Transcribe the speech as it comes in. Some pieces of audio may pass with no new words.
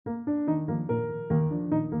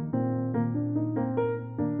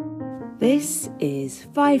This is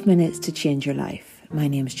 5 Minutes to Change Your Life. My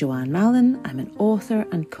name's Joanne Mallon. I'm an author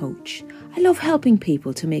and coach. I love helping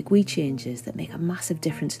people to make wee changes that make a massive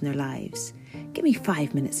difference in their lives. Give me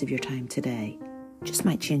 5 minutes of your time today. Just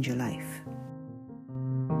might change your life.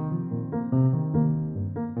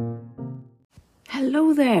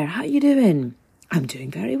 Hello there, how you doing? I'm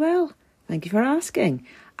doing very well. Thank you for asking.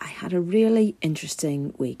 I had a really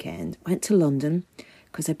interesting weekend. Went to London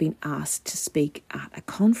because I've been asked to speak at a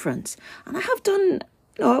conference. And I have done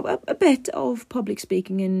a bit of public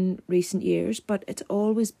speaking in recent years, but it's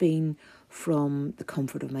always been from the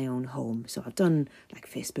comfort of my own home. So I've done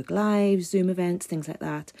like Facebook Live, Zoom events, things like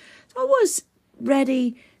that. So I was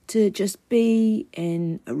ready to just be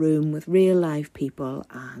in a room with real live people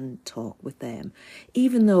and talk with them,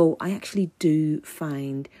 even though I actually do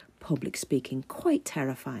find public speaking quite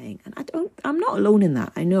terrifying. And I'm not alone in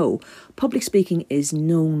that. I know public speaking is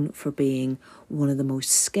known for being one of the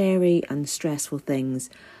most scary and stressful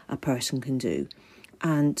things a person can do.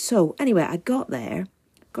 And so anyway, I got to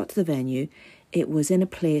the venue. It was in a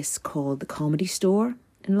place called the Comedy Store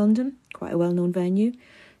in London, quite a well-known venue.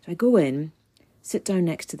 So I go in, sit down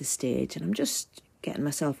next to the stage, and I'm just getting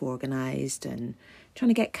myself organised and trying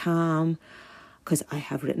to get calm, because I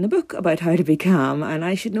have written a book about how to be calm and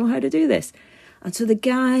I should know how to do this. And so the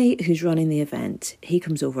guy who's running the event, he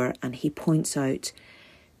comes over and he points out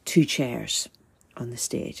 2 chairs on the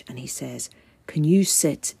stage and he says, "Can you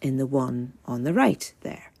sit in the one on the right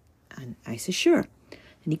there?" And I say, "Sure."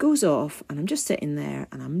 And he goes off and I'm just sitting there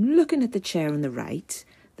and I'm looking at the chair on the right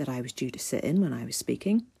that I was due to sit in when I was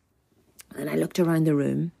speaking. And I looked around the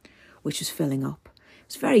room, which was filling up. It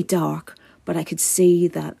was very dark, but I could see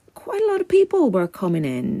that quite a lot of people were coming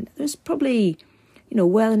in. There's probably,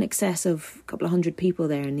 well in excess of a couple of hundred people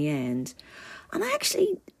there in the end. And I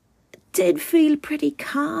actually did feel pretty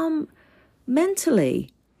calm mentally.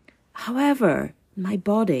 However, my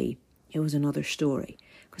body, it was another story,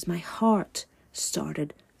 because my heart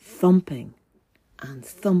started thumping and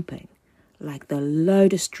thumping like the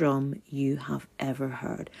loudest drum you have ever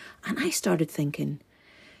heard. And I started thinking,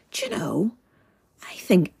 I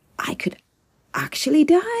think I could actually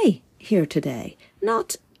die here today.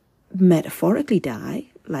 Not metaphorically die,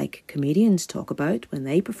 like comedians talk about when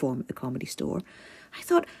they perform at the Comedy Store. I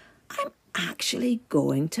thought, I'm actually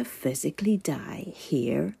going to physically die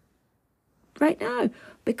here right now,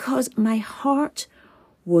 because my heart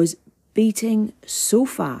was beating so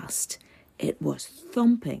fast, it was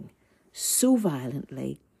thumping so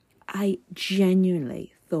violently, I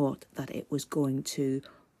genuinely thought that it was going to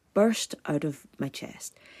burst out of my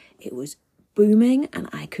chest. It was booming and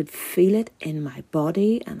I could feel it in my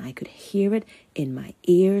body and I could hear it in my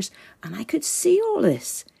ears and I could see all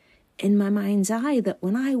this in my mind's eye, that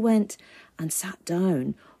when I went and sat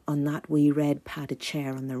down on that wee red padded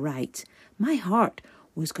chair on the right, my heart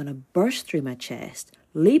was going to burst through my chest,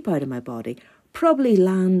 leap out of my body, probably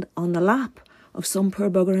land on the lap of some poor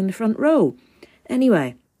bugger in the front row.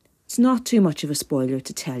 Anyway, it's not too much of a spoiler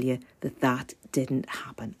to tell you that didn't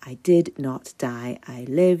happen. I did not die. I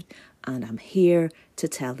lived, and I'm here to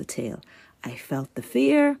tell the tale. I felt the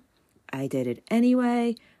fear, I did it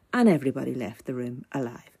anyway, and everybody left the room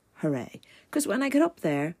alive. Hooray. Because when I got up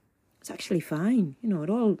there, it was actually fine. It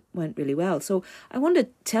all went really well. So I want to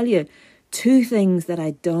tell you 2 things that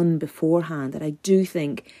I'd done beforehand that I do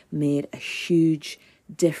think made a huge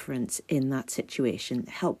difference in that situation.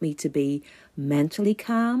 Helped me to be mentally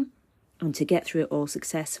calm and to get through it all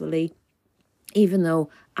successfully, even though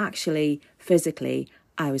actually physically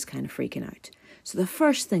I was kind of freaking out. So the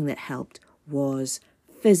first thing that helped was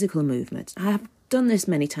physical movement. I have done this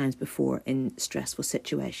many times before in stressful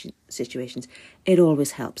situations. It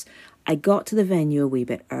always helps. I got to the venue a wee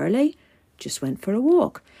bit early, just went for a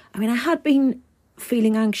walk. I had been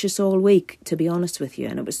feeling anxious all week, to be honest with you,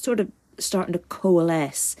 and it was sort of starting to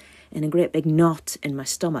coalesce in a great big knot in my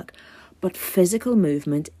stomach. But physical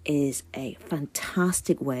movement is a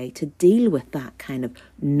fantastic way to deal with that kind of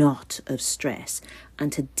knot of stress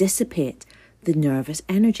and to dissipate the nervous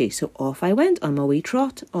energy. So off I went on my wee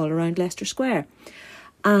trot all around Leicester Square.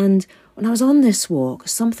 And when I was on this walk,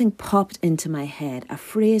 something popped into my head, a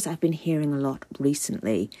phrase I've been hearing a lot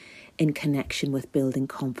recently in connection with building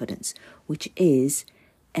confidence, which is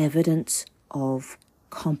evidence of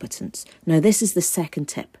competence. Now, this is the second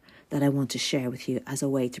tip that I want to share with you as a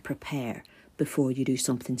way to prepare before you do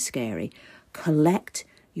something scary. Collect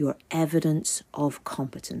your evidence of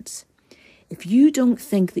competence. If you don't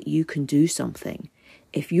think that you can do something,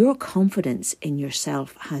 if your confidence in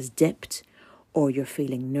yourself has dipped, or you're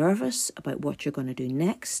feeling nervous about what you're going to do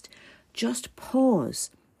next, just pause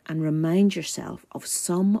and remind yourself of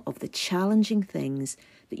some of the challenging things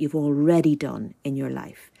that you've already done in your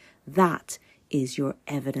life. That is your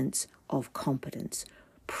evidence of competence.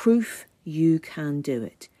 Proof you can do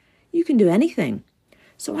it. You can do anything.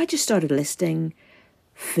 So I just started listing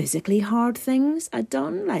physically hard things I'd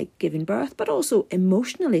done, like giving birth, but also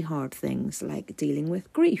emotionally hard things like dealing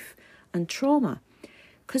with grief and trauma.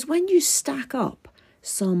 Because when you stack up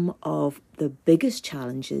some of the biggest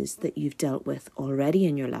challenges that you've dealt with already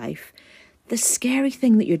in your life, the scary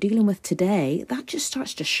thing that you're dealing with today, that just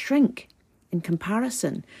starts to shrink in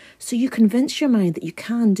comparison. So you convince your mind that you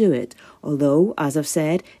can do it, although, as I've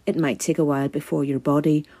said, it might take a while before your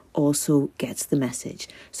body also gets the message.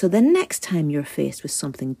 So the next time you're faced with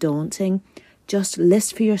something daunting, just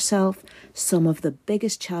list for yourself some of the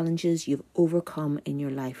biggest challenges you've overcome in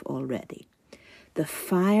your life already. The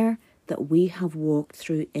fire that we have walked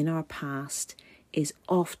through in our past is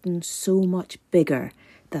often so much bigger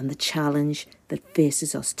than the challenge that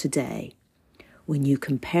faces us today. When you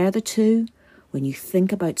compare the two, when you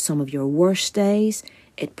think about some of your worst days,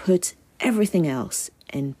 it puts everything else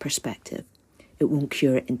in perspective. It won't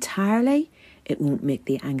cure it entirely, it won't make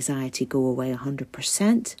the anxiety go away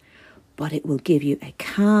 100%, but it will give you a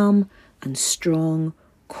calm and strong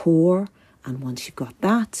core, and once you've got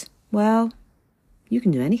that, well, you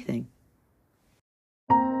can do anything.